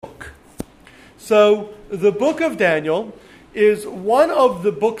So the book of Daniel is one of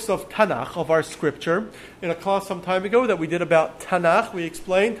the books of Tanakh, of our scripture. In a class some time ago that we did about Tanakh, we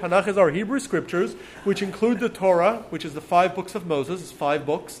explained Tanakh is our Hebrew scriptures, which include the Torah, which is the 5 books of Moses, it's 5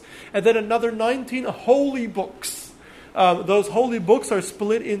 books, and then another 19 holy books. Those holy books are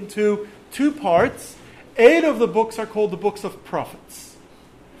split into 2 parts. 8 of the books are called the books of prophets.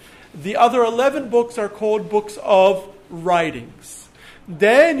 The other 11 books are called books of writings.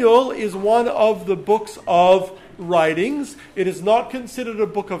 Daniel is one of the books of writings. It is not considered a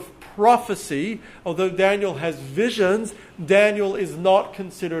book of prophecy. Although Daniel has visions, Daniel is not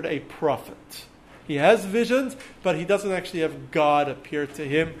considered a prophet. He has visions, but he doesn't actually have God appear to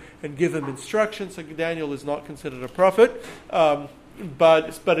him and give him instructions. So Daniel is not considered a prophet,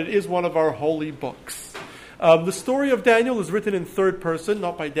 but it is one of our holy books. The story of Daniel is written in third person,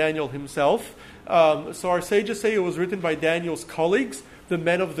 not by Daniel himself. So our sages say it was written by Daniel's colleagues, the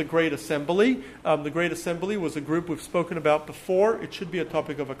men of the Great Assembly. The Great Assembly was a group we've spoken about before. It should be a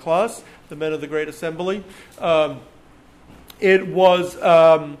topic of a class, the men of the Great Assembly. They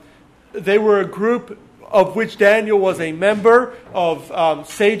were a group of which Daniel was a member of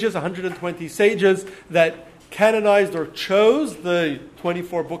sages, 120 sages that canonized or chose the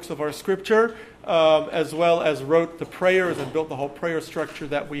 24 books of our scripture, as well as wrote the prayers and built the whole prayer structure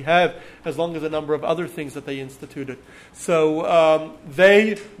that we have, as long as a number of other things that they instituted. So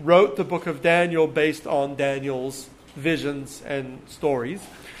they wrote the book of Daniel based on Daniel's visions and stories.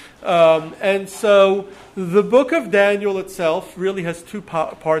 And so the book of Daniel itself really has 2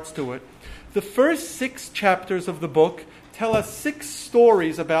 parts to it. The first 6 chapters of the book tell us 6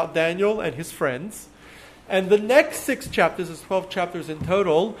 stories about Daniel and his friends. And the next 6 chapters, there's 12 chapters in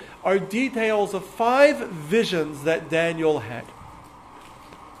total, are details of 5 visions that Daniel had.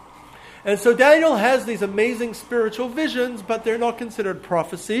 And so Daniel has these amazing spiritual visions, but they're not considered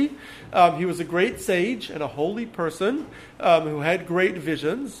prophecy. He was a great sage and a holy person who had great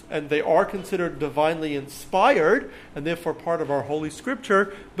visions, and they are considered divinely inspired, and therefore part of our holy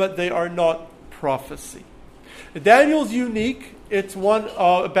scripture, but they are not prophecy. Daniel's unique. It's one,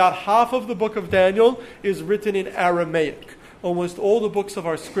 about half of the book of Daniel is written in Aramaic. Almost all the books of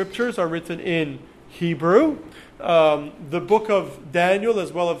our scriptures are written in Hebrew. The book of Daniel,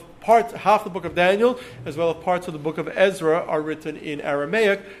 as well as half the book of Daniel, as well as parts of the book of Ezra, are written in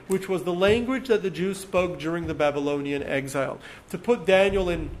Aramaic, which was the language that the Jews spoke during the Babylonian exile. To put Daniel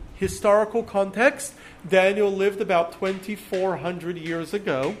in historical context, Daniel lived about 2,400 years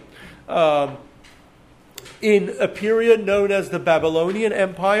ago, in a period known as the Babylonian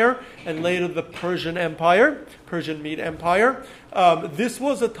Empire and later the Persian Empire, Persian Mede Empire. This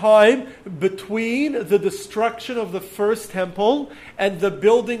was a time between the destruction of the first temple and the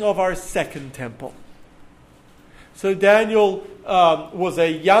building of our second temple. So Daniel was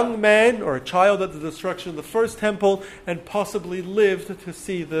a young man or a child at the destruction of the first temple and possibly lived to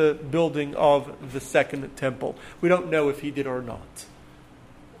see the building of the second temple. We don't know if he did or not.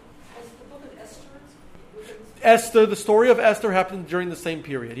 Esther, the story of Esther happened during the same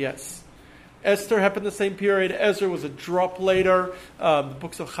period, yes. Esther happened the same period. Ezra was a drop later. The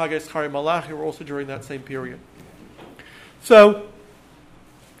books of Haggai, Zechariah, Malachi were also during that same period. So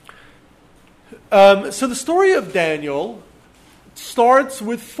the story of Daniel starts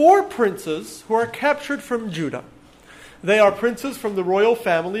with 4 princes who are captured from Judah. They are princes from the royal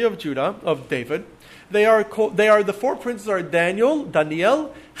family of Judah, of David. The 4 princes are Daniel,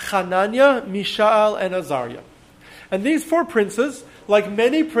 Hananiah, Mishael, and Azariah. And these 4 princes, like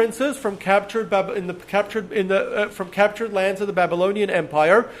many princes from captured lands of the Babylonian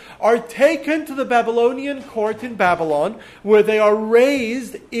Empire, are taken to the Babylonian court in Babylon, where they are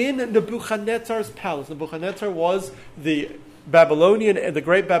raised in Nebuchadnezzar's palace. Nebuchadnezzar was the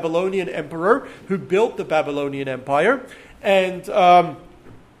great Babylonian emperor who built the Babylonian Empire, and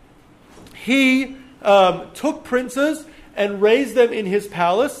he took princes and raised them in his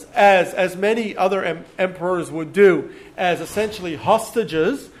palace, as many other emperors would do, as essentially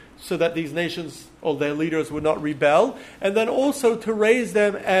hostages, so that these nations or their leaders would not rebel, and then also to raise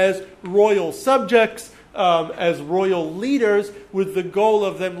them as royal subjects, as royal leaders, with the goal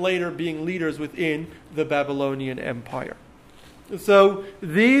of them later being leaders within the Babylonian Empire. So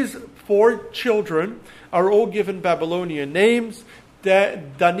these 4 children are all given Babylonian names.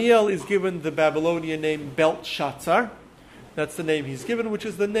 Daniel is given the Babylonian name Belteshazzar. That's the name he's given, which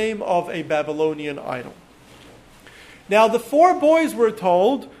is the name of a Babylonian idol. Now, the 4 boys, we're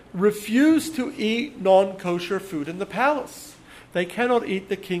told, refuse to eat non-kosher food in the palace. They cannot eat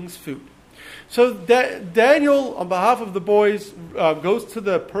the king's food. So Daniel, on behalf of the boys, goes to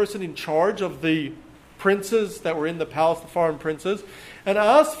the person in charge of the princes that were in the palace, the foreign princes, and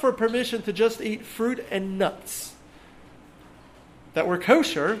asked for permission to just eat fruit and nuts that were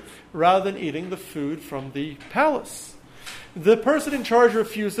kosher rather than eating the food from the palace. The person in charge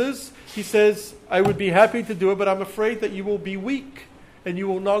refuses. He says, I would be happy to do it, but I'm afraid that you will be weak and you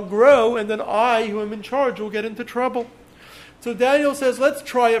will not grow, and then I, who am in charge, will get into trouble. So Daniel says, let's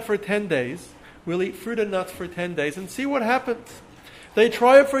try it for 10 days. We'll eat fruit and nuts for 10 days and see what happens. They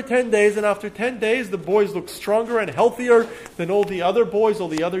try it for 10 days, and after 10 days, the boys look stronger and healthier than all the other boys, all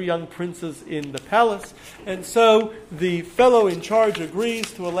the other young princes in the palace. And so the fellow in charge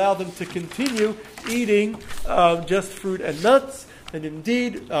agrees to allow them to continue eating just fruit and nuts. And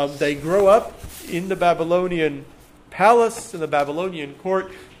indeed, they grow up in the Babylonian palace, in the Babylonian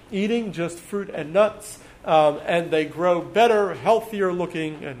court, eating just fruit and nuts. And they grow better, healthier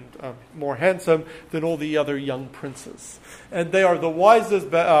looking, and more handsome than all the other young princes. And they are the wisest.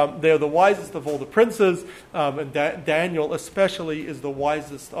 They are the wisest of all the princes, and Daniel especially is the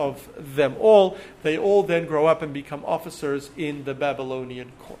wisest of them all. They all then grow up and become officers in the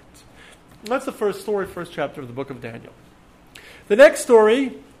Babylonian court. And that's the first story, first chapter of the book of Daniel. The next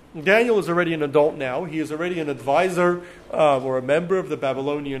story. Daniel is already an adult now. He is already an advisor or a member of the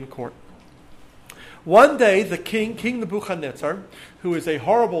Babylonian court. One day, the King Nebuchadnezzar, who is a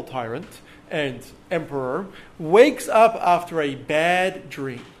horrible tyrant and emperor, wakes up after a bad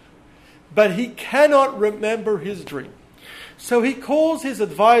dream. But he cannot remember his dream. So he calls his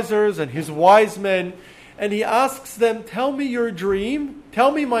advisors and his wise men, and he asks them, tell me your dream,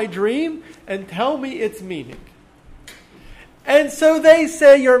 tell me my dream, and tell me its meaning. And so they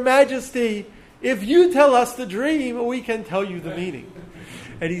say, Your Majesty, if you tell us the dream, we can tell you the meaning.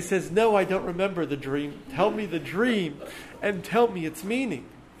 And he says, no, I don't remember the dream. Tell me the dream and tell me its meaning.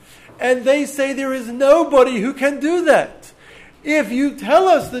 And they say, there is nobody who can do that. If you tell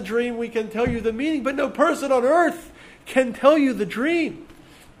us the dream, we can tell you the meaning, but no person on earth can tell you the dream.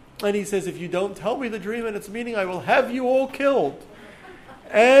 And he says, if you don't tell me the dream and its meaning, I will have you all killed.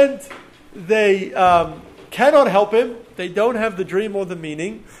 And they cannot help him. They don't have the dream or the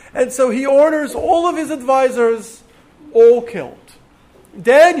meaning. And so he orders all of his advisors all killed.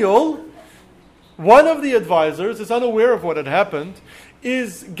 Daniel, one of the advisors, is unaware of what had happened,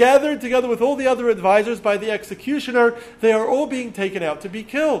 is gathered together with all the other advisors by the executioner. They are all being taken out to be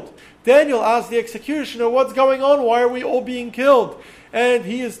killed. Daniel asks the executioner, what's going on? Why are we all being killed? And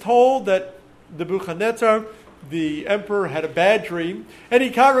he is told that Nebuchadnezzar, the emperor, had a bad dream, and he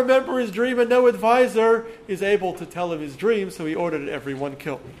can't remember his dream, and no advisor is able to tell him his dream, so he ordered everyone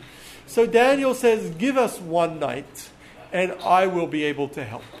killed. So Daniel says, give us one night, and I will be able to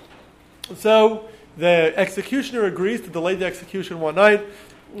help. So the executioner agrees to delay the execution one night.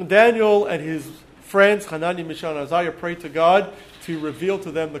 Daniel and his friends, Hanani, Mishael, and Azariah, pray to God to reveal to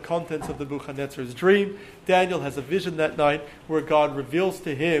them the contents of Nebuchadnezzar's dream. Daniel has a vision that night where God reveals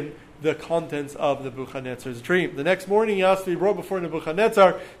to him the contents of Nebuchadnezzar's dream. The next morning he asks to be brought before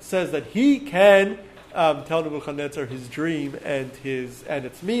Nebuchadnezzar, says that he can tell Nebuchadnezzar his dream and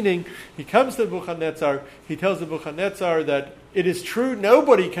its meaning. He comes to Nebuchadnezzar. He tells Nebuchadnezzar that it is true,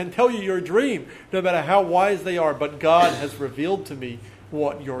 nobody can tell you your dream, no matter how wise they are, but God has revealed to me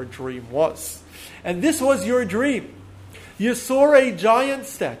what your dream was. And this was your dream. You saw a giant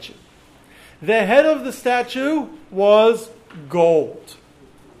statue. The head of the statue was gold.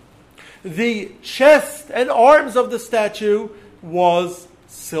 The chest and arms of the statue was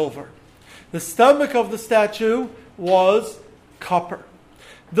silver. The stomach of the statue was copper.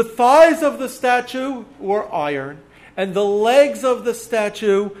 The thighs of the statue were iron. And the legs of the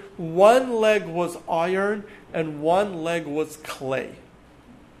statue, one leg was iron and one leg was clay.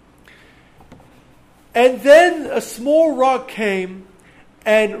 And then a small rock came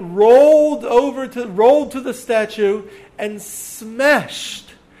and rolled to the statue and smashed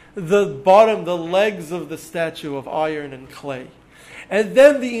the legs of the statue of iron and clay. And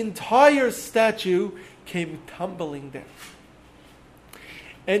then the entire statue came tumbling down.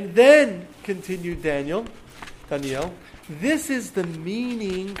 And then, continued Daniel, this is the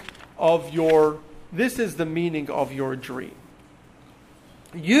meaning of your dream.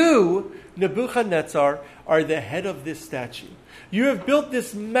 You, Nebuchadnezzar, are the head of this statue. You have built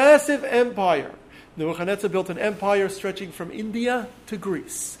this massive empire. Nebuchadnezzar built an empire stretching from India to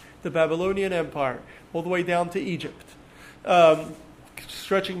Greece, the Babylonian Empire, all the way down to Egypt,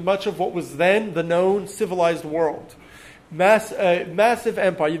 stretching much of what was then the known civilized world. Massive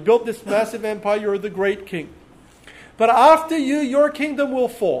empire. You built this massive empire. You're the great king. But after you, your kingdom will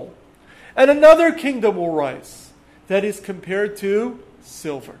fall, and another kingdom will rise that is compared to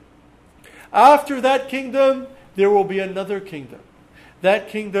silver. After that kingdom, there will be another kingdom. That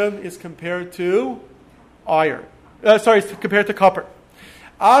kingdom is compared to iron. Compared to copper.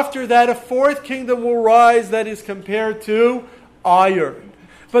 After that, a fourth kingdom will rise that is compared to iron.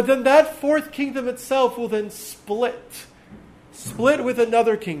 But then that fourth kingdom itself will then split with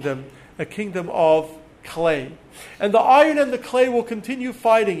another kingdom, a kingdom of clay. And the iron and the clay will continue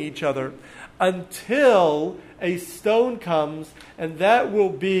fighting each other until a stone comes, and that will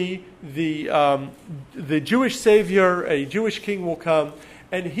be the Jewish Savior. A Jewish king will come,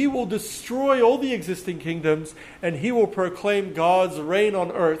 and he will destroy all the existing kingdoms, and he will proclaim God's reign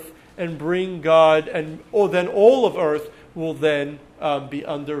on earth and bring God, then all of earth will then be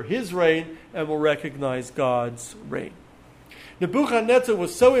under his reign and will recognize God's reign. Nebuchadnezzar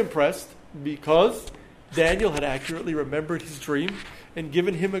was so impressed because Daniel had accurately remembered his dream and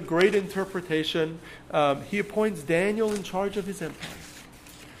given him a great interpretation. He appoints Daniel in charge of his empire.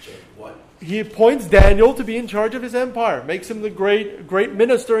 What? He appoints Daniel to be in charge of his empire, makes him the great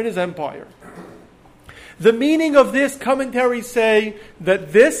minister in his empire. The meaning of this, commentaries say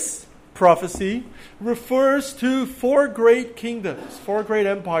that this prophecy refers to 4 great kingdoms, 4 great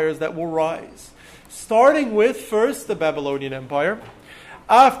empires that will rise. Starting with, first, the Babylonian Empire,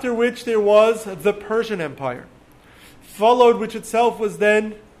 after which there was the Persian Empire, followed, which itself was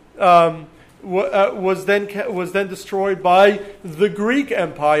then destroyed by the Greek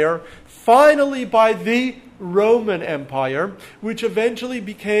Empire, finally by the Roman Empire, which eventually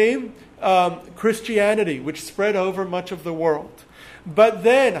became Christianity, which spread over much of the world. But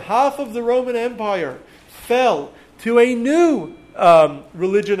then half of the Roman Empire fell to a new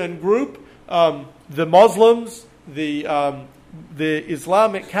religion and group, the Muslims, the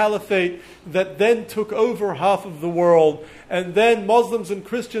Islamic Caliphate, that then took over half of the world. And then Muslims and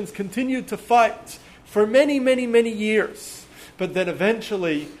Christians continued to fight for many, many, many years. But then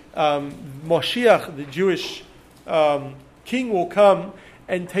eventually Moshiach, the Jewish king, will come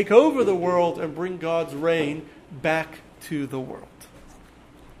and take over the world and bring God's reign back to the world.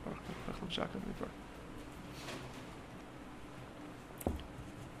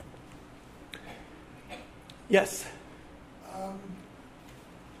 Yes?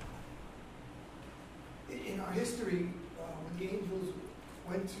 In our history, when the angels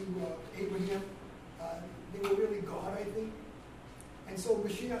went to Abraham, they were really God, I think. And so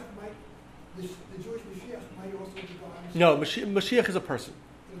Mashiach the Jewish Mashiach might also be God. No, Mashiach is a person.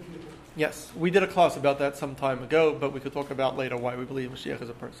 Yes, we did a class about that some time ago, but we could talk about later why we believe Mashiach is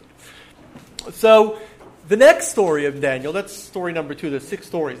a person. So, the next story of Daniel, that's story number 2, there's 6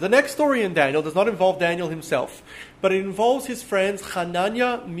 stories. The next story in Daniel does not involve Daniel himself, but it involves his friends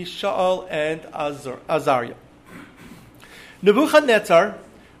Hananiah, Mishael, and Azariah. Nebuchadnezzar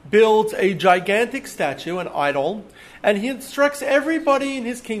builds a gigantic statue, an idol, and he instructs everybody in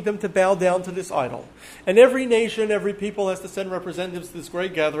his kingdom to bow down to this idol. And every nation, every people has to send representatives to this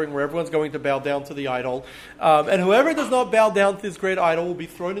great gathering where everyone's going to bow down to the idol. And whoever does not bow down to this great idol will be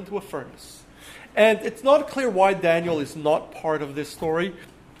thrown into a furnace. And it's not clear why Daniel is not part of this story.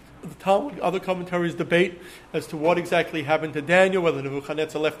 The Talmud, other commentaries debate as to what exactly happened to Daniel, whether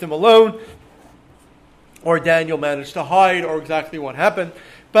Nebuchadnezzar left him alone, or Daniel managed to hide, or exactly what happened.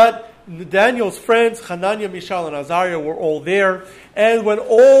 But Daniel's friends, Hananiah, Mishael, and Azariah, were all there. And when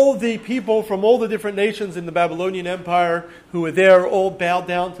all the people from all the different nations in the Babylonian Empire who were there all bowed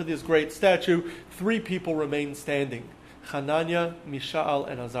down to this great statue, 3 people remained standing: Hananiah, Mishael,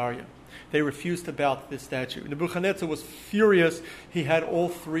 and Azariah. They refused to bow to this statue. Nebuchadnezzar was furious. He had all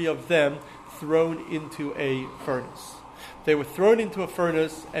 3 of them thrown into a furnace. They were thrown into a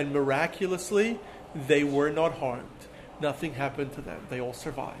furnace, and miraculously, they were not harmed. Nothing happened to them. They all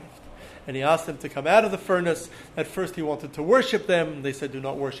survived. And he asked them to come out of the furnace. At first he wanted to worship them. They said, "Do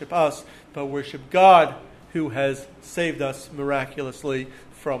not worship us, but worship God, who has saved us miraculously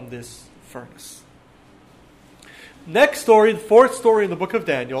from this furnace." Next story, the 4th story in the book of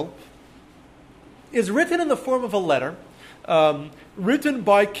Daniel, is written in the form of a letter, written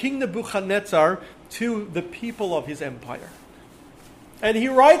by King Nebuchadnezzar to the people of his empire. And he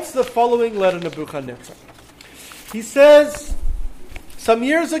writes the following letter to Nebuchadnezzar. He says, "Some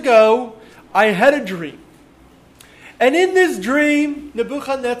years ago, I had a dream. And in this dream,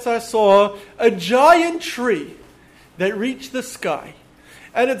 Nebuchadnezzar saw a giant tree that reached the sky,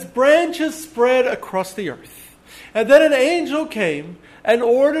 and its branches spread across the earth. And then an angel came and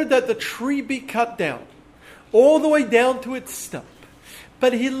ordered that the tree be cut down, all the way down to its stump.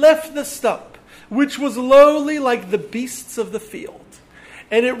 But he left the stump, which was lowly like the beasts of the field.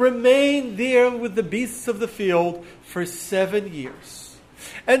 And it remained there with the beasts of the field for 7 years.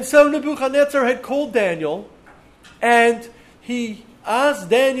 And so Nebuchadnezzar had called Daniel, and he asked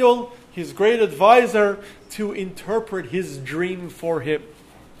Daniel, his great advisor, to interpret his dream for him.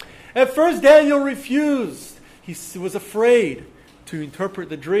 At first, Daniel refused. He was afraid to interpret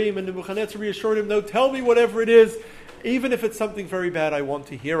the dream, and Nebuchadnezzar reassured him, no, tell me whatever it is. Even if it's something very bad, I want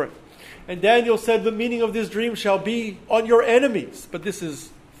to hear it. And Daniel said, the meaning of this dream shall be on your enemies, but this is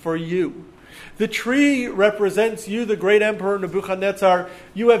for you. The tree represents you, the great emperor Nebuchadnezzar.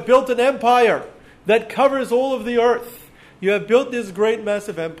 You have built an empire that covers all of the earth. You have built this great,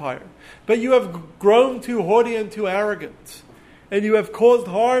 massive empire. But you have grown too haughty and too arrogant. And you have caused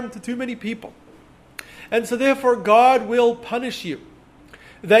harm to too many people. And so therefore God will punish you.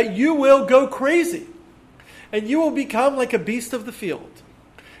 That you will go crazy. And you will become like a beast of the field.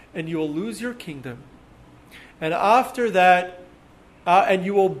 And you will lose your kingdom. And after that, and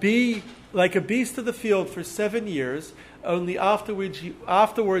you will be like a beast of the field for 7 years. Only afterwards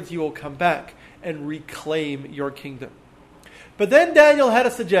you will come back and reclaim your kingdom. But then Daniel had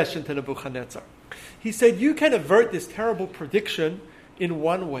a suggestion to Nebuchadnezzar. He said, you can avert this terrible prediction in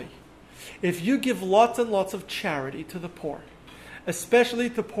one way. If you give lots and lots of charity to the poor, especially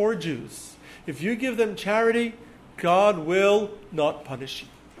to poor Jews, if you give them charity, God will not punish you.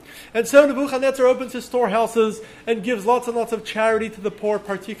 And so Nebuchadnezzar opens his storehouses and gives lots and lots of charity to the poor,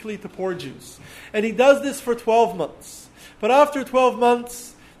 particularly to poor Jews. And he does this for 12 months. But after 12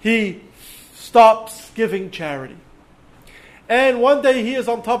 months, he stops giving charity. And one day he is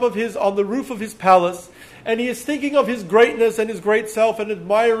on the roof of his palace, and he is thinking of his greatness and his great self and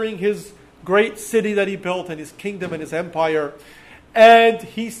admiring his great city that he built and his kingdom and his empire. And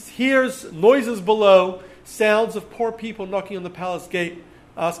he hears noises below, sounds of poor people knocking on the palace gate,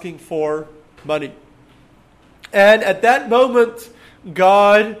 asking for money. And at that moment,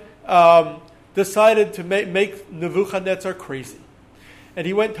 God decided to make Nebuchadnezzar crazy. And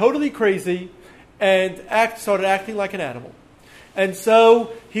he went totally crazy and started acting like an animal. And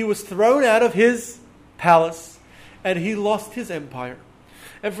so he was thrown out of his palace and he lost his empire.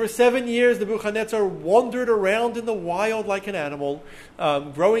 And for 7 years, Nebuchadnezzar wandered around in the wild like an animal,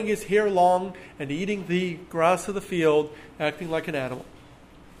 growing his hair long and eating the grass of the field, acting like an animal.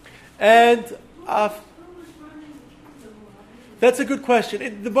 And that's a good question.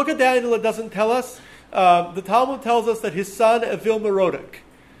 In the book of Daniel, it doesn't tell us. The Talmud tells us that his son, Evil-Merodach,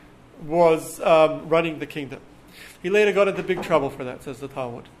 was running the kingdom. He later got into big trouble for that, says the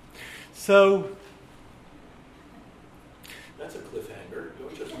Talmud. So, that's a cliffhanger.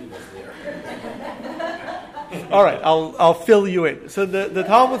 Don't just leave us there. All right, I'll fill you in. So the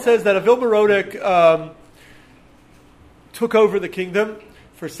Talmud says that Evil-Merodach took over the kingdom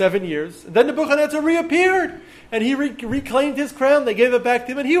for 7 years. Then Nebuchadnezzar reappeared, and he reclaimed his crown. They gave it back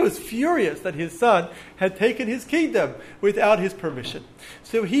to him, and he was furious that his son had taken his kingdom without his permission.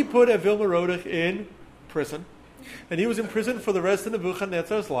 So he put Evil-Merodach in prison, and he was in prison for the rest of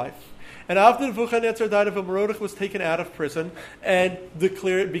Nebuchadnezzar's life. And after Nebuchadnezzar died, Evil-Merodach was taken out of prison and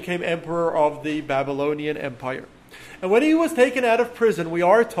became emperor of the Babylonian Empire. And when he was taken out of prison, we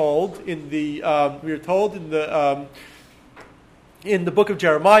are told in the book of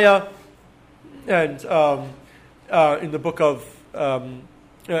Jeremiah and in the book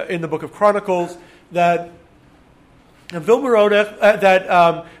of Chronicles that when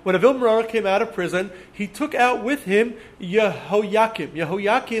Evil-Merodach came out of prison, he took out with him Yehoiakim.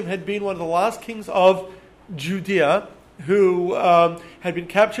 Yehoiakim had been one of the last kings of Judea who had been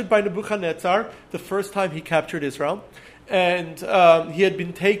captured by Nebuchadnezzar the first time he captured Israel. And he had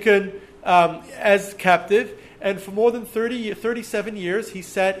been taken as captive. And for more than 37 years, he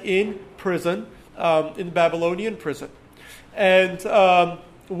sat in prison, in the Babylonian prison. And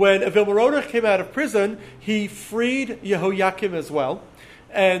when Evil-Merodach came out of prison, he freed Yehoiakim as well,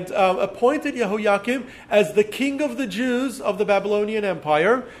 and appointed Yehoiakim as the king of the Jews of the Babylonian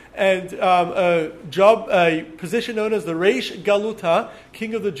Empire, and a position known as the Reish Galuta,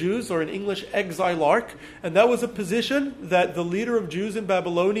 king of the Jews, or in English, exilarch. And that was a position that the leader of Jews in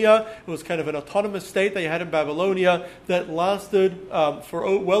Babylonia, it was kind of an autonomous state they had in Babylonia that lasted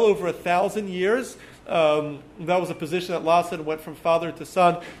for well over 1,000 years. That was a position that lasted and went from father to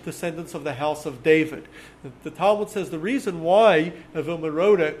son, descendants of the house of David. The Talmud says the reason why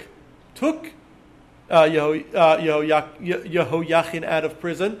Evil-Merodach took Yehoiachin out of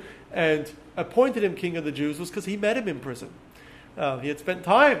prison and appointed him king of the Jews was because he met him in prison. He had spent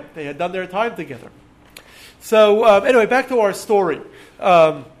time. They had done their time together. So anyway, back to our story.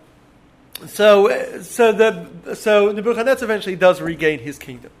 So Nebuchadnezzar eventually does regain his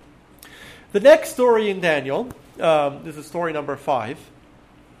kingdom. The next story in Daniel, this is story number 5.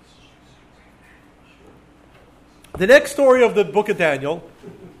 The next story of the book of Daniel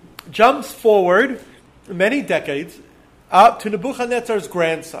jumps forward many decades up to Nebuchadnezzar's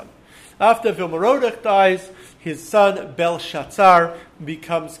grandson. After Vilmerodach dies, his son Belshazzar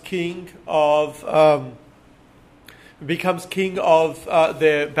becomes king of the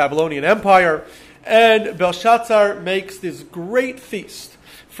Babylonian Empire, and Belshazzar makes this great feast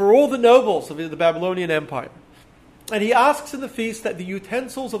for all the nobles of the Babylonian Empire. And he asks in the feast that the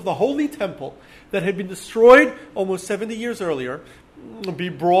utensils of the Holy Temple that had been destroyed almost 70 years earlier be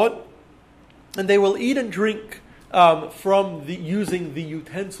brought, and they will eat and drink from using the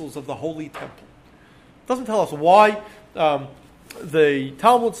utensils of the Holy Temple. It doesn't tell us why. The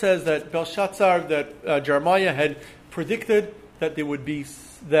Talmud says that that Jeremiah had predicted that there would be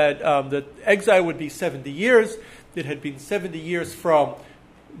that exile would be 70 years. It had been 70 years from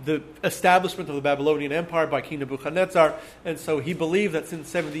the establishment of the Babylonian Empire by King Nebuchadnezzar, and so he believed that since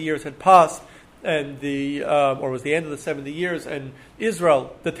 70 years had passed, and was the end of the 70 years, and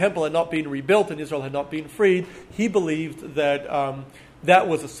Israel, the temple had not been rebuilt, and Israel had not been freed, he believed that that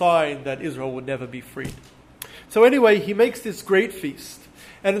was a sign that Israel would never be freed. So anyway, he makes this great feast,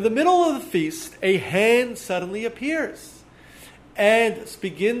 and in the middle of the feast, a hand suddenly appears and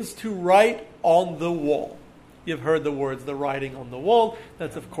begins to write on the wall. You've heard the words, the writing on the wall.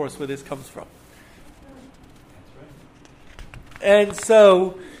 That's, of course, where this comes from. And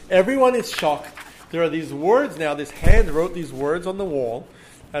so everyone is shocked. There are these words now. This hand wrote these words on the wall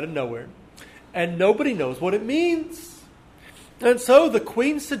out of nowhere. And nobody knows what it means. And so the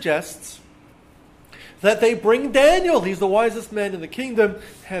queen suggests that they bring Daniel. He's the wisest man in the kingdom.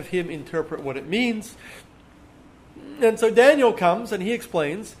 Have him interpret what it means. And so Daniel comes and he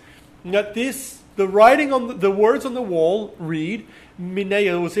explains that the writing on the words on the wall read, Minei,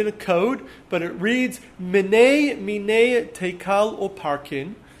 it was in a code, but it reads, Minei Tekal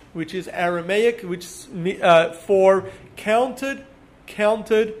Oparkin, which is Aramaic, which for counted,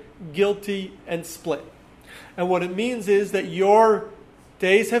 guilty, and split. And what it means is that your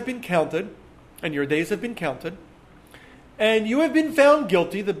days have been counted, and your days have been counted, and you have been found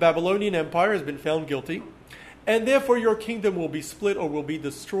guilty. The Babylonian Empire has been found guilty, and therefore your kingdom will be split or will be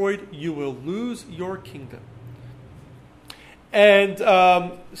destroyed. You will lose your kingdom. And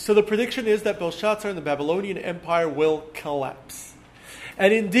so the prediction is that Belshazzar and the Babylonian Empire will collapse.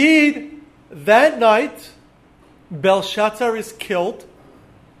 And indeed, that night, Belshazzar is killed,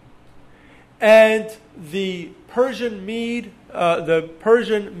 and the Persian Mede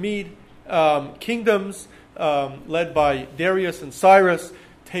kingdoms, led by Darius and Cyrus,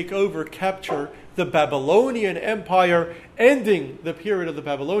 take over, capture the Babylonian Empire, ending the period of the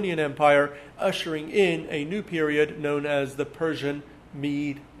Babylonian Empire, ushering in a new period known as the Persian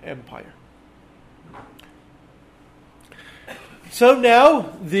Mede Empire. So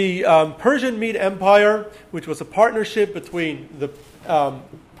now the Persian Mede Empire, which was a partnership between the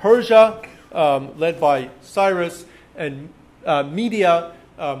Persia, led by Cyrus, and Media,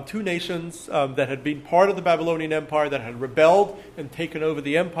 two nations that had been part of the Babylonian Empire that had rebelled and taken over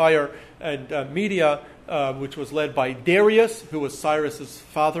the empire, and Media, which was led by Darius, who was Cyrus's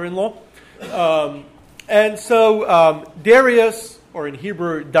father-in-law. And so Darius, or in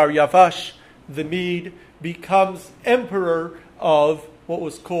Hebrew, Daryavash, the Mede, becomes emperor of what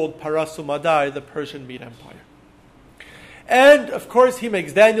was called Parasumadai, the Persian Mede Empire. And, of course, he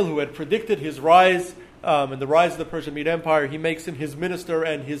makes Daniel, who had predicted his rise, and the rise of the Persian Mede Empire, he makes him his minister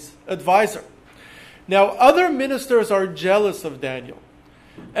and his advisor. Now, other ministers are jealous of Daniel,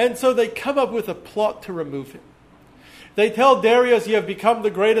 and so they come up with a plot to remove him. They tell Darius, you have become the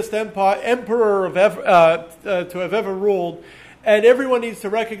greatest emperor to have ever ruled, and everyone needs to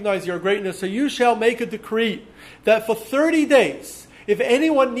recognize your greatness, so you shall make a decree that for 30 days, if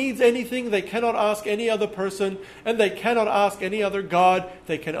anyone needs anything, they cannot ask any other person, and they cannot ask any other god,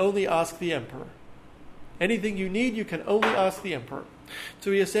 they can only ask the emperor. Anything you need, you can only ask the emperor.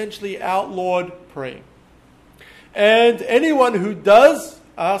 So he essentially outlawed praying. And anyone who does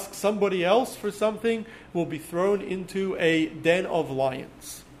ask somebody else for something will be thrown into a den of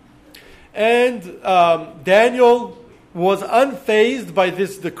lions. And Daniel was unfazed by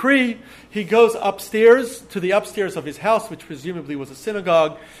this decree. He goes upstairs to the upstairs of his house, which presumably was a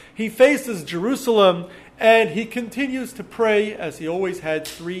synagogue. He faces Jerusalem, and he continues to pray as he always had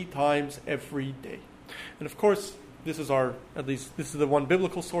 3 times every day. And of course, this is the one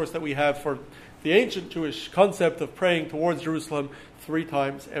biblical source that we have for the ancient Jewish concept of praying towards Jerusalem 3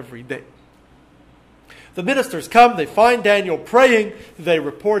 times every day. The ministers come, they find Daniel praying, they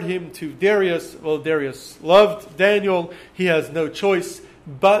report him to Darius. Well, Darius loved Daniel. He has no choice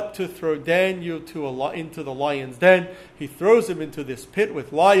but to throw Daniel into the lion's den. He throws him into this pit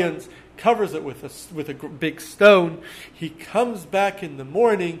with lions, covers it with a big stone. He comes back in the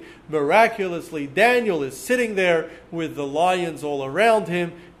morning. Miraculously, Daniel is sitting there with the lions all around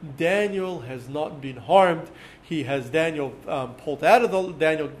him. Daniel has not been harmed. He has Daniel pulled out of the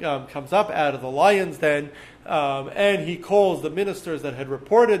Daniel comes up out of the lion's den, and he calls the ministers that had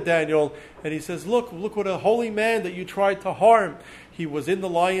reported Daniel, and he says, "Look what a holy man that you tried to harm. He was in the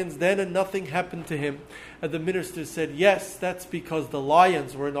lion's den and nothing happened to him." And the ministers said, "Yes, that's because the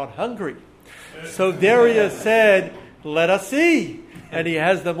lions were not hungry." So Darius said, "Let us see." And he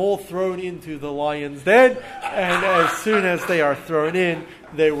has them all thrown into the lion's den, and as soon as they are thrown in,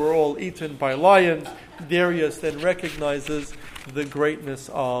 they were all eaten by lions. Darius then recognizes the greatness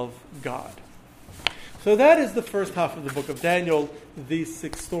of God. So that is the first half of the book of Daniel, these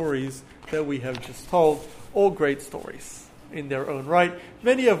 6 stories that we have just told, all great stories in their own right,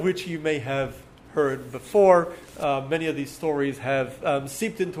 many of which you may have heard before. Many of these stories have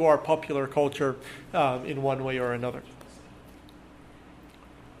seeped into our popular culture in one way or another.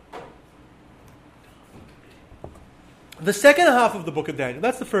 The second half of the book of Daniel,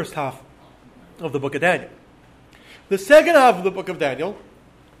 that's the first half of the book of Daniel. The second half of the book of Daniel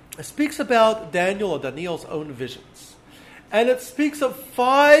speaks about Daniel's own visions. And it speaks of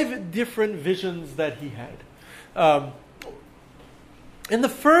 5 different visions that he had. In the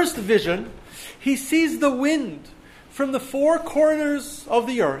first vision, he sees the wind from the 4 corners of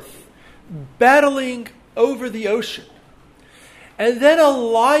the earth battling over the ocean. And then a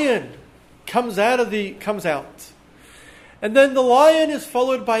lion comes out. And then the lion is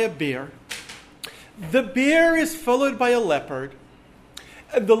followed by a bear. The bear is followed by a leopard.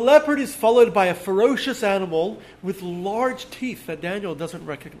 And the leopard is followed by a ferocious animal with large teeth that Daniel doesn't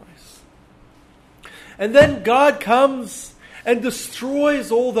recognize. And then God comes and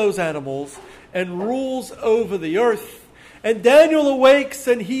destroys all those animals and rules over the earth. And Daniel awakes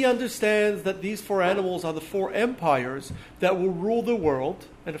and he understands that these 4 animals are the 4 empires that will rule the world.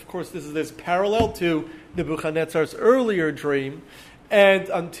 And of course, this is parallel to Nebuchadnezzar's earlier dream, and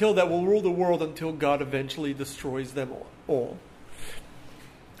until that will rule the world until God eventually destroys them all.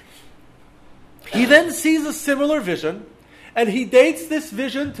 He then sees a similar vision, and he dates this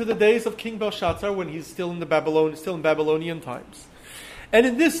vision to the days of King Belshazzar when he's still in Babylonian times. And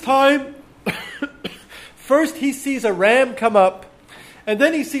in this time, first he sees a ram come up, and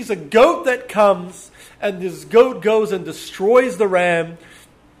then he sees a goat that comes, and this goat goes and destroys the ram.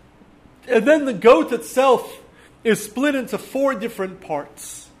 And then the goat itself is split into 4 different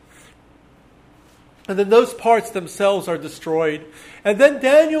parts. And then those parts themselves are destroyed. And then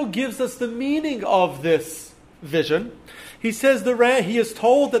Daniel gives us the meaning of this vision. He says he is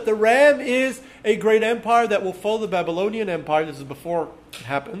told that the ram is a great empire that will follow the Babylonian Empire. This is before it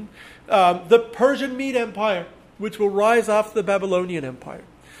happened. The Persian Mede Empire, which will rise after the Babylonian Empire.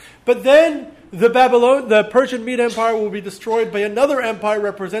 But then the Persian Mede Empire will be destroyed by another empire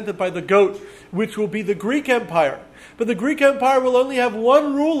represented by the goat, which will be the Greek Empire. But the Greek Empire will only have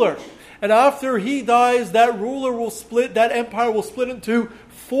one ruler. And after he dies, that empire will split into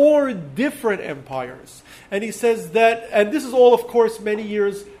 4 different empires. And he says that, and this is all, of course, many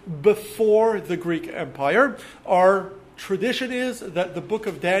years before the Greek Empire. Our tradition is that the book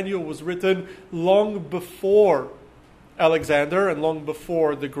of Daniel was written long before Alexander and long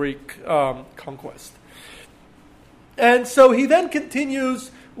before the Greek conquest. And so he then continues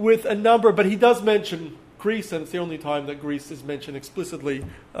with a number, but he does mention Greece, and it's the only time that Greece is mentioned explicitly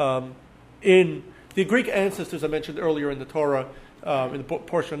in the Greek ancestors I mentioned earlier in the Torah, in the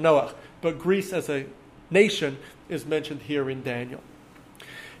portion of Noach, but Greece as a nation is mentioned here in Daniel.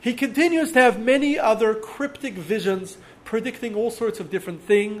 He continues to have many other cryptic visions predicting all sorts of different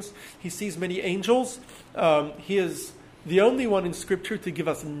things. He sees many angels. He is the only one in Scripture to give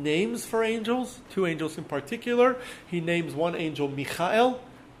us names for angels, 2 angels in particular. He names one angel Michael,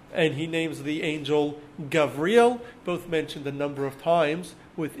 and he names the angel Gavriel, both mentioned a number of times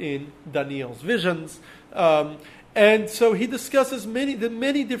within Daniel's visions. And so he discusses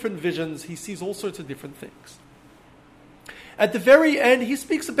many different visions. He sees all sorts of different things. At the very end, he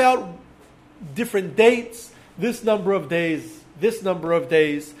speaks about different dates, this number of days, this number of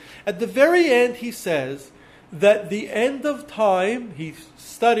days. At the very end, he says that the end of time, he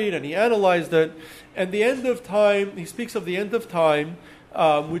studied and he analyzed it, and the end of time, he speaks of the end of time,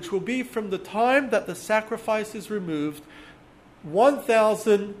 which will be from the time that the sacrifice is removed,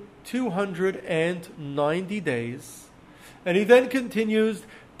 1,290 days. And he then continues,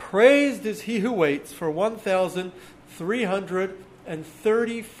 praised is he who waits for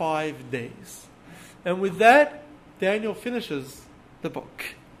 1,335 days. And with that, Daniel finishes the book.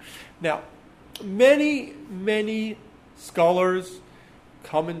 Now, many scholars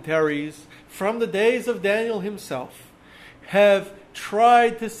commentaries from the days of Daniel himself have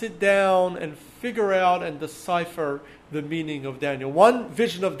tried to sit down and figure out and decipher the meaning of Daniel. One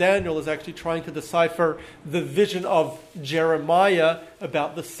vision of Daniel is actually trying to decipher the vision of Jeremiah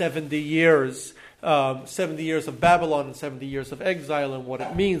about the 70 years. 70 years of Babylon and 70 years of exile and what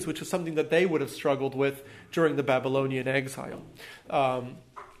it means, which is something that they would have struggled with during the Babylonian exile.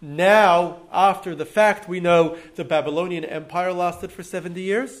 Now, after the fact, we know the Babylonian Empire lasted for 70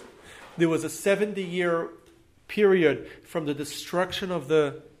 years. There was a 70-year period from the destruction of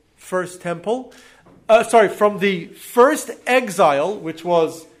the first temple, from the first exile, which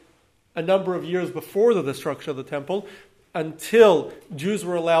was a number of years before the destruction of the temple, until Jews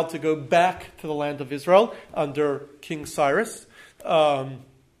were allowed to go back to the land of Israel under King Cyrus.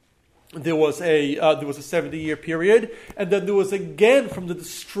 There was a 70-year period, and then there was again from the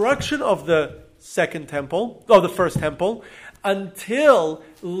destruction of the the first temple, until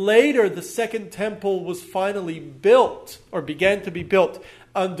later the second temple was finally built, or began to be built,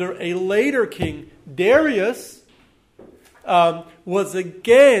 under a later king, Darius, was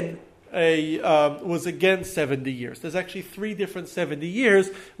again 70 years. There's actually 3 different 70 years,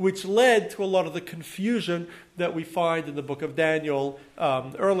 which led to a lot of the confusion that we find in the book of Daniel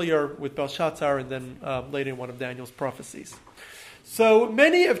earlier with Belshazzar, and then later in one of Daniel's prophecies. So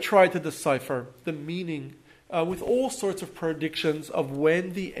many have tried to decipher the meaning with all sorts of predictions of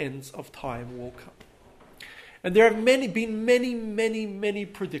when the ends of time will come. And there have been many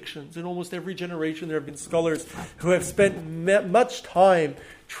predictions. In almost every generation there have been scholars who have spent much time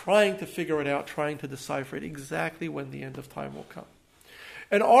trying to figure it out, trying to decipher it, exactly when the end of time will come.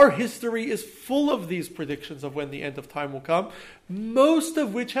 And our history is full of these predictions of when the end of time will come, most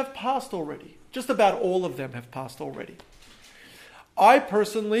of which have passed already. Just about all of them have passed already. I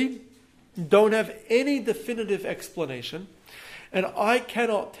personally don't have any definitive explanation, and I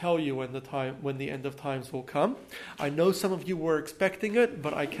cannot tell you when the end of times will come. I know some of you were expecting it,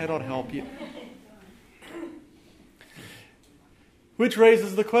 but I cannot help you. Which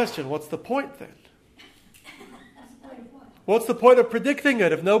raises the question, what's the point then? What's the point of predicting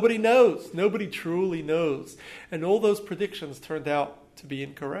it if nobody knows? Nobody truly knows. And all those predictions turned out to be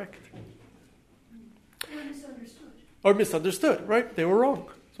incorrect. Or misunderstood, right? They were wrong.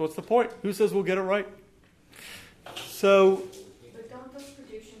 So what's the point? Who says we'll get it right? So... But don't those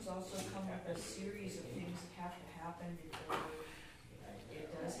predictions also come with a series of things that have to happen before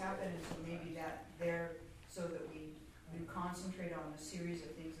it does happen? And so maybe that there, so that we concentrate on a series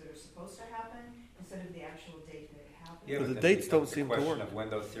of things that are supposed to happen instead of the actual date that it happens. Yeah, but the then dates don't becomes seem the to question work. of when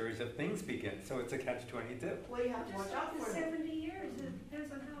those series of things begin. So it's a catch-22. Well, you have to watch out for the them. 70 years. It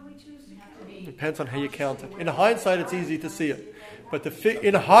depends on how we choose to count it. Depends on how you count it. In hindsight, it's easy to see it. But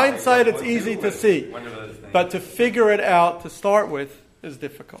in hindsight, it's easy to see. But to figure it out to start with is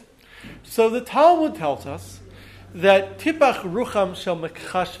difficult. So the Talmud tells us that tipach rucham shel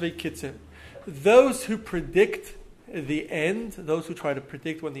mechashvei kitzim, those who predict the end, those who try to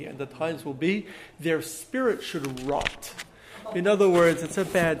predict when the end of times will be, their spirit should rot. In other words, it's a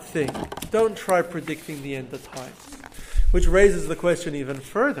bad thing. Don't try predicting the end of times. Which raises the question even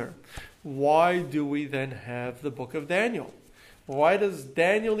further. Why do we then have the book of Daniel? Why does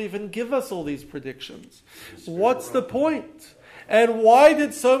Daniel even give us all these predictions? What's the point? And why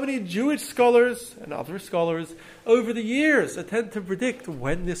did so many Jewish scholars and other scholars over the years attempt to predict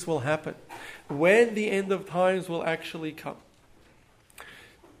when this will happen? When the end of times will actually come?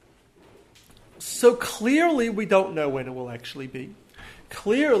 So clearly we don't know when it will actually be.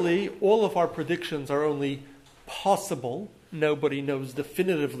 Clearly all of our predictions are only possible. Nobody knows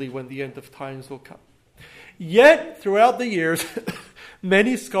definitively when the end of times will come. Yet, throughout the years,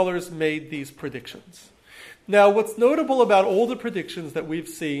 many scholars made these predictions. Now, what's notable about all the predictions that we've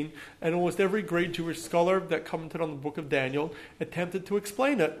seen, and almost every great Jewish scholar that commented on the book of Daniel attempted to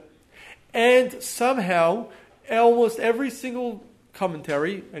explain it. And somehow, almost every single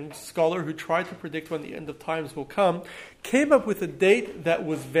commentary and scholar who tried to predict when the end of times will come came up with a date that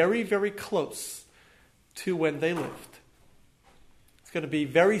was very, very close to when they lived. It's going to be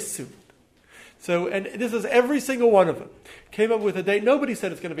very soon. So, and this is every single one of them. Came up with a date. Nobody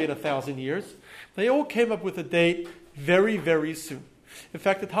said it's going to be in 1,000 years. They all came up with a date very, very soon. In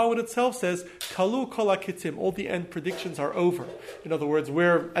fact, the Talmud itself says, Kalu kol hakitzim, all the end predictions are over. In other words,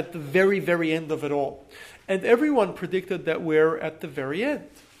 we're at the very, very end of it all. And everyone predicted that we're at the very end.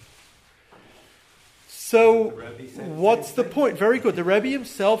 So, what's the point? Very good. The Rebbe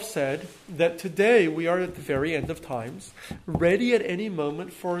himself said that today we are at the very end of times, ready at any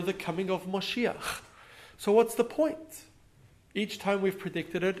moment for the coming of Moshiach. So what's the point? Each time we've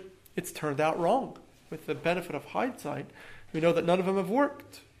predicted it, it's turned out wrong. With the benefit of hindsight, We know that none of them have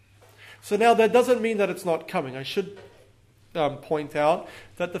worked. So now that doesn't mean that it's not coming. I should point out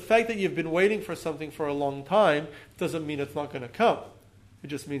that the fact that you've been waiting for something for a long time doesn't mean it's not going to come. It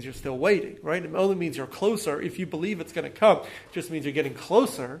just means you're still waiting, right? It only means you're closer. If you believe it's going to come, it just means you're getting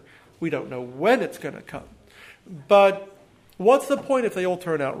closer. We don't know when it's going to come. But what's the point if they all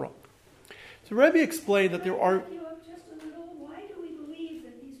turn out wrong? So Rebbe explained that there are... Just a little, why do we believe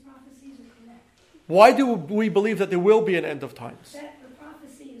that these prophecies are correct? Why do we believe that there will be an end of times? That the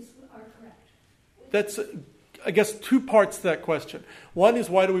prophecies are correct? That's, I guess, two parts to that question. One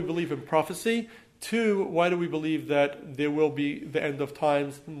is, why do we believe in prophecy? Two, why do we believe that there will be the end of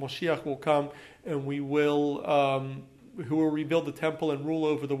times, Moshiach will come, and who will rebuild the temple and rule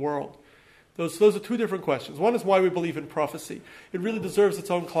over the world? Those are two different questions. One is why we believe in prophecy. It really deserves its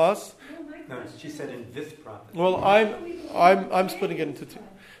own class. No, she said in this prophecy. Well, I'm splitting it into two.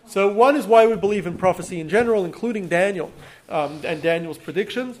 So one is why we believe in prophecy in general, including Daniel and Daniel's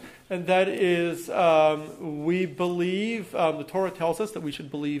predictions, and that is we believe, the Torah tells us that we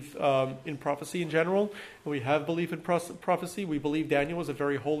should believe in prophecy in general. We have belief in prophecy. We believe Daniel was a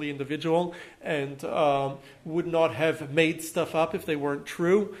very holy individual and would not have made stuff up if they weren't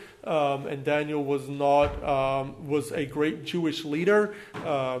true. And Daniel was a great Jewish leader.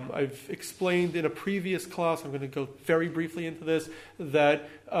 I've explained in a previous class, I'm going to go very briefly into this, that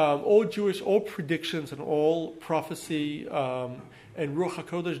all predictions and all prophecy and Ruach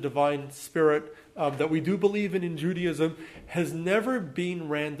HaKodesh, divine spirit, that we do believe in Judaism, has never been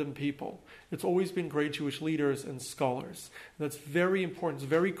random people. It's always been great Jewish leaders and scholars. And that's very important. It's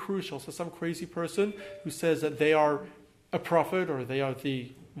very crucial. So some crazy person who says that they are a prophet or they are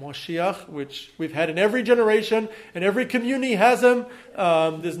the Moshiach, which we've had in every generation, and every community has him.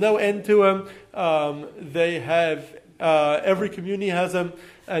 There's no end to him. Every community has him,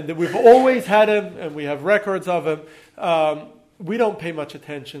 and we've always had him, and we have records of him. We don't pay much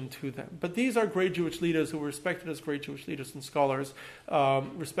attention to them. But these are great Jewish leaders who are respected as great Jewish leaders and scholars,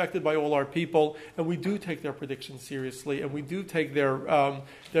 respected by all our people, and we do take their predictions seriously, and we do take their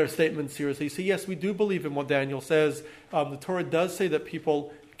statements seriously. So yes, we do believe in what Daniel says. The Torah does say that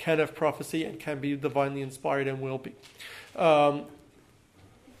people can have prophecy and can be divinely inspired and will be.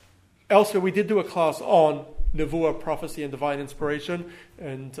 Elsewhere, we did do a class on Nevuah, prophecy, and divine inspiration,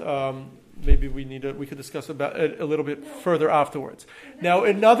 and maybe we could discuss about it a little bit further afterwards. Now,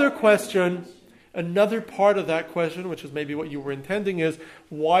 another part of that question, which is maybe what you were intending, is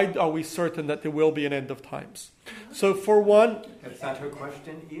why are we certain that there will be an end of times? So, for one, that's not her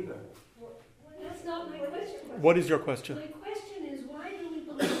question either. That's not my question. What is your question? My question is, why do we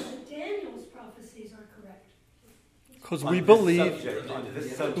believe that Daniel's prophecies are correct? Because we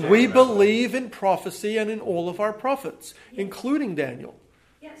believe in prophecy and in all of our prophets, including Daniel.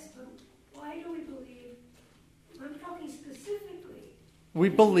 Yes, but why do we believe? I'm talking specifically. We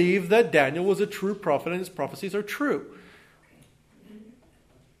believe that Daniel was a true prophet and his prophecies are true.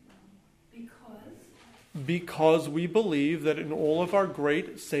 Because we believe that in all of our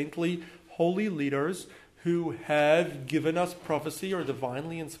great, saintly, holy leaders who have given us prophecy or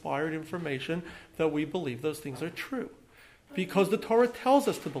divinely inspired information, that we believe those things are true. Because the Torah tells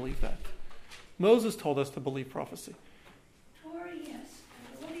us to believe that. Moses told us to believe prophecy. Torah, yes.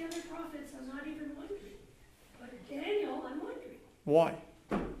 And all the other prophets, I'm not even wondering. But Daniel, I'm wondering. Why?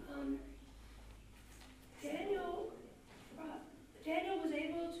 Daniel was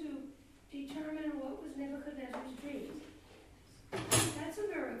able to determine what was Nebuchadnezzar's dream. That's a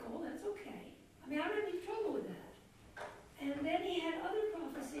miracle. That's okay. I mean, I don't have any trouble with that. And then he had other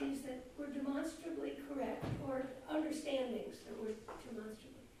prophecies that were demonstrably correct, or understandings that were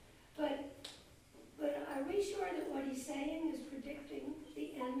demonstrably. But are we sure that what he's saying is predicting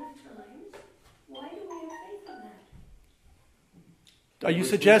the end of times? Why do we have faith in that? Are you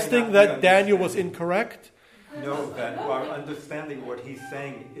suggesting that Daniel was incorrect? No, that our understanding what he's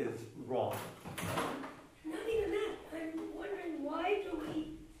saying is wrong. Not even that. I'm wondering, why do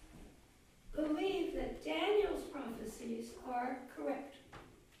we believe that Daniel's prophecies are correct?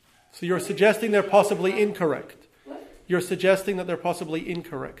 So you're suggesting they're possibly incorrect. What? You're suggesting that they're possibly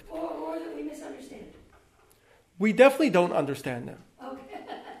incorrect. Or that we misunderstand. We definitely don't understand them. Okay.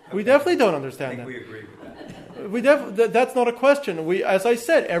 We definitely don't I understand think them. we agree with that. That's not a question. As I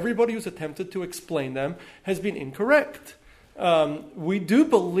said, everybody who's attempted to explain them has been incorrect. We do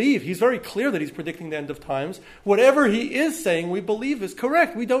believe, he's very clear that he's predicting the end of times. Whatever he is saying, we believe is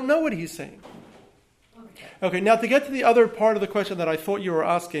correct. We don't know what he's saying. Okay, now to get to the other part of the question that I thought you were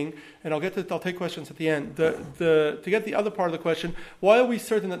asking, and I'll take questions at the end. To get the other part of the question, why are we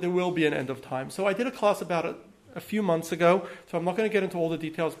certain that there will be an end of time? So I did a class about it a few months ago, so I'm not going to get into all the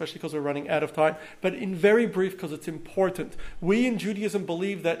details, especially because we're running out of time, but in very brief, because it's important. We in Judaism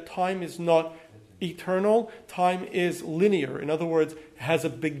believe that time is not eternal, time is linear. In other words, has a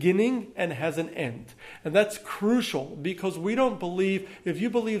beginning and has an end. And that's crucial because we don't believe, if you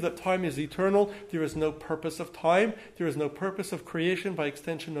believe that time is eternal, there is no purpose of time, there is no purpose of creation, by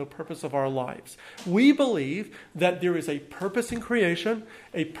extension, no purpose of our lives. We believe that there is a purpose in creation,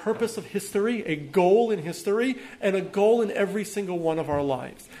 a purpose of history, a goal in history, and a goal in every single one of our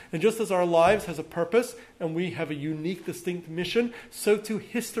lives. And just as our lives has a purpose and we have a unique, distinct mission, so too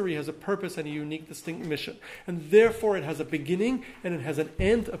history has a purpose and a unique, distinct mission. And therefore it has a beginning and it has an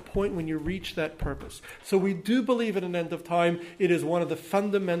end, a point when you reach that purpose. So we do believe in an end of time. It is one of the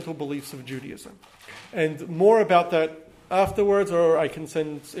fundamental beliefs of Judaism. And more about that afterwards, or I can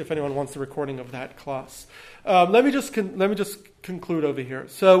send, if anyone wants, the recording of that class. Let me just conclude over here.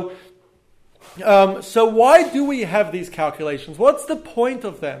 So why do we have these calculations? What's the point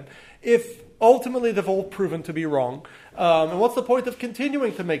of them if ultimately they've all proven to be wrong? And what's the point of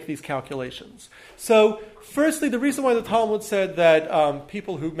continuing to make these calculations? So, firstly, the reason why the Talmud said that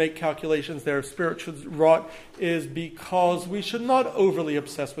people who make calculations, their spirit should rot, is because we should not overly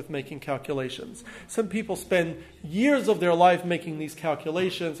obsess with making calculations. Some people spend years of their life making these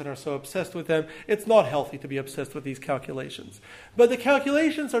calculations and are so obsessed with them. It's not healthy to be obsessed with these calculations. But the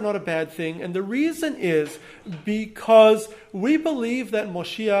calculations are not a bad thing, and the reason is because we believe that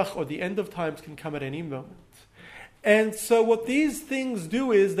Moshiach, or the end of times, can come at any moment. And so what these things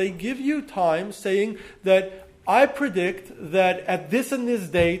do is they give you time, saying that I predict that at this and this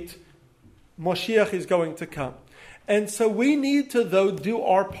date, Moshiach is going to come. And so we need to, though, do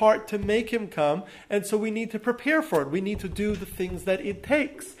our part to make him come. And so we need to prepare for it. We need to do the things that it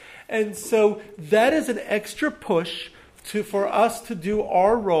takes. And so that is an extra push for us to do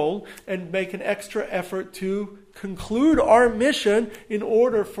our role and make an extra effort to conclude our mission in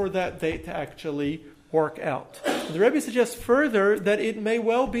order for that date to actually work out. The Rebbe suggests further that it may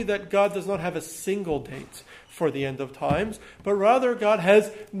well be that God does not have a single date for the end of times, but rather God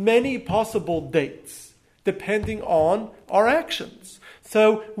has many possible dates depending on our actions.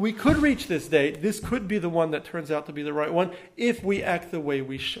 So we could reach this date. This could be the one that turns out to be the right one if we act the way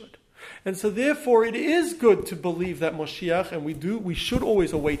we should. And so therefore it is good to believe that Moshiach, and we should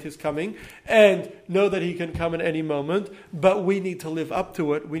always await his coming and know that he can come at any moment, but we need to live up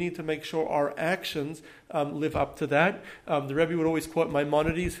to it. We need to make sure our actions live up to that. The Rebbe would always quote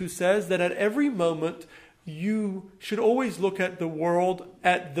Maimonides, who says that at every moment you should always look at the world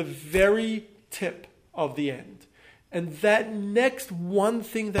at the very tip of the end. And that next one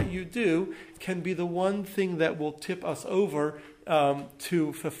thing that you do can be the one thing that will tip us over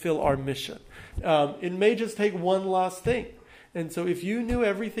to fulfill our mission. It may just take one last thing. And so if you knew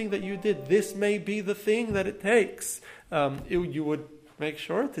everything that you did, this may be the thing that it takes. You would make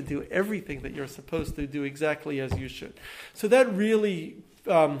sure to do everything that you're supposed to do exactly as you should. So that really,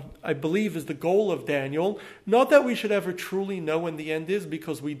 I believe, is the goal of Daniel. Not that we should ever truly know when the end is,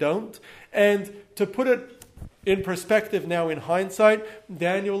 because we don't. And to put it in perspective now, in hindsight,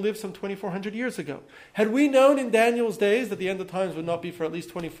 Daniel lived some 2,400 years ago. Had we known in Daniel's days that the end of times would not be for at least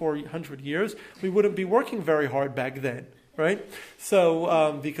 2,400 years, we wouldn't be working very hard back then, right?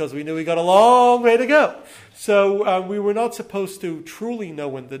 So, because we knew we got a long way to go. So, we were not supposed to truly know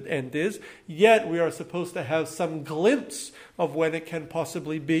when the end is, yet we are supposed to have some glimpse of when it can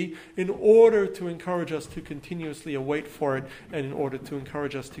possibly be in order to encourage us to continuously await for it and in order to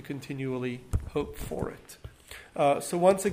encourage us to continually hope for it. So once again,